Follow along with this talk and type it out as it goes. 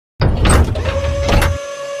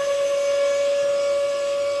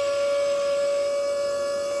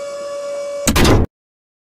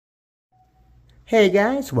Hey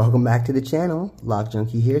guys, welcome back to the channel. Lock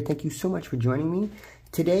Junkie here. Thank you so much for joining me.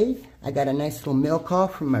 Today, I got a nice little mail call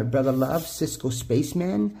from my brother love, Cisco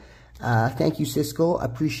Spaceman. Thank you, Cisco.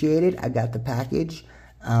 Appreciate it. I got the package.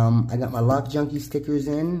 I got my Lock Junkie stickers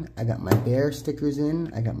in. I got my bear stickers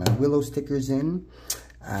in. I got my willow stickers in.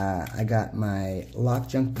 I got my Lock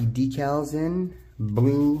Junkie decals in.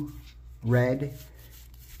 Blue, red,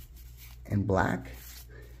 and black.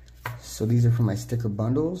 So these are for my sticker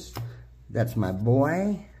bundles. That's my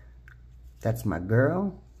boy. That's my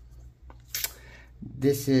girl.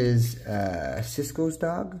 This is Cisco's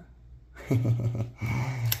dog.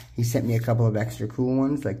 He sent me a couple of extra cool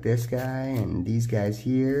ones like this guy and these guys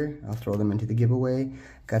here. I'll throw them into the giveaway.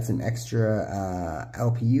 Got some extra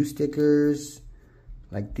LPU stickers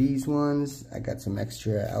like these ones. I got some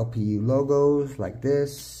extra LPU logos like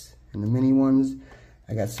this and the mini ones.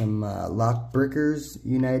 I got some Lock Brickers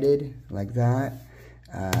United like that.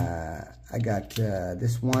 I got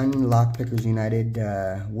this one, Lock Pickers United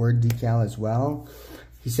word decal as well.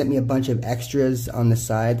 He sent me a bunch of extras on the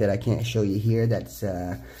side that I can't show you here. That's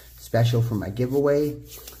special for my giveaway.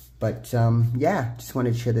 But yeah, just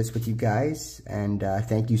wanted to share this with you guys. And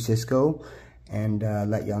thank you, Cisco. And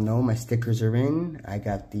let y'all know my stickers are in. I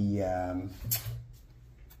got the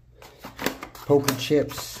poker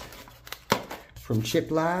chips from Chip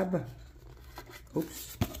Lab. Oops.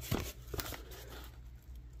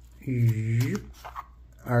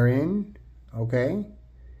 Are in. Okay,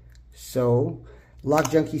 so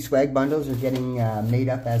Lock Junkie swag bundles are getting made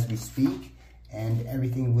up as we speak, and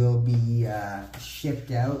everything will be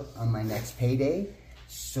shipped out on my next payday.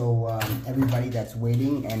 So everybody that's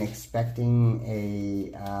waiting and expecting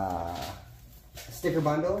a sticker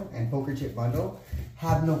bundle and poker chip bundle,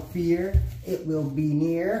 have no fear, it will be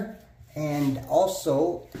near. And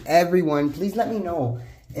also, everyone, please let me know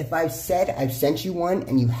if I've said I've sent you one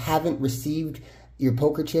and you haven't received your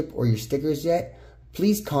poker chip or your stickers yet.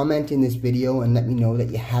 Please comment in this video and let me know that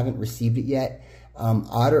you haven't received it yet.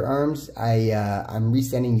 Otter Arms, I'm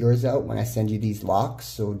resending yours out when I send you these locks,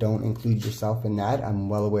 so don't include yourself in that. I'm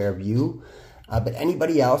well aware of you. But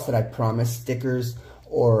anybody else that I promised stickers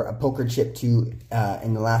or a poker chip to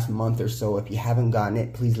in the last month or so, if you haven't gotten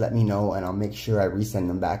it, please let me know and I'll make sure I resend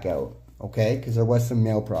them back out. Okay? Because there was some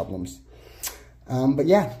mail problems. But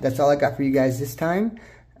yeah, that's all I got for you guys this time.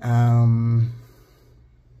 I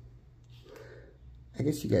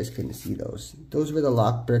guess you guys couldn't see those. Those were the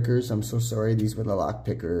Lock Brickers. I'm so sorry. These were the Lock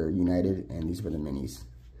Picker United, and these were the minis.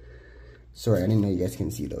 Sorry, I didn't know you guys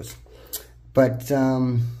couldn't see those. But,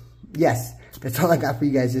 yes, that's all I got for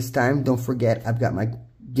you guys this time. Don't forget, I've got my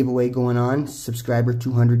giveaway going on. Subscriber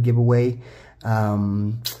 200 giveaway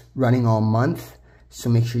running all month. So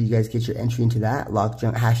make sure you guys get your entry into that.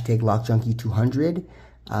 Hashtag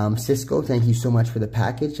LockJunkie200. Cisco, thank you so much for the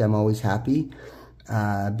package. I'm always happy.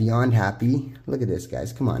 Beyond happy. Look at this,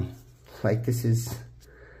 guys. Come on. Like, this is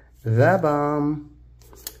the bomb.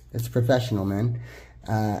 It's professional, man.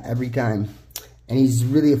 Every time. And he's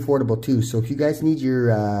really affordable, too. So if you guys need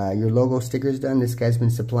your logo stickers done, this guy's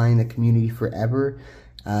been supplying the community forever.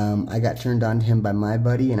 I got turned on to him by my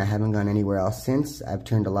buddy, and I haven't gone anywhere else since. I've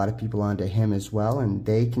turned a lot of people on to him as well, and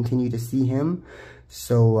they continue to see him.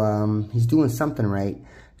 So he's doing something right.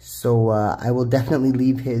 So I will definitely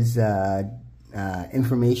leave his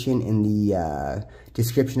information in the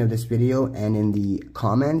description of this video and in the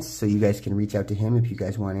comments, so you guys can reach out to him if you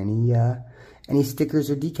guys want any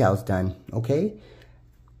stickers or decals done. Okay?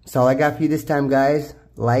 That's all I got for you this time, guys.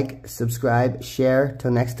 Like, subscribe, share.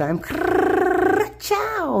 Till next time.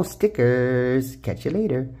 Ciao, stickers. Catch you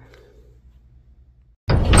later.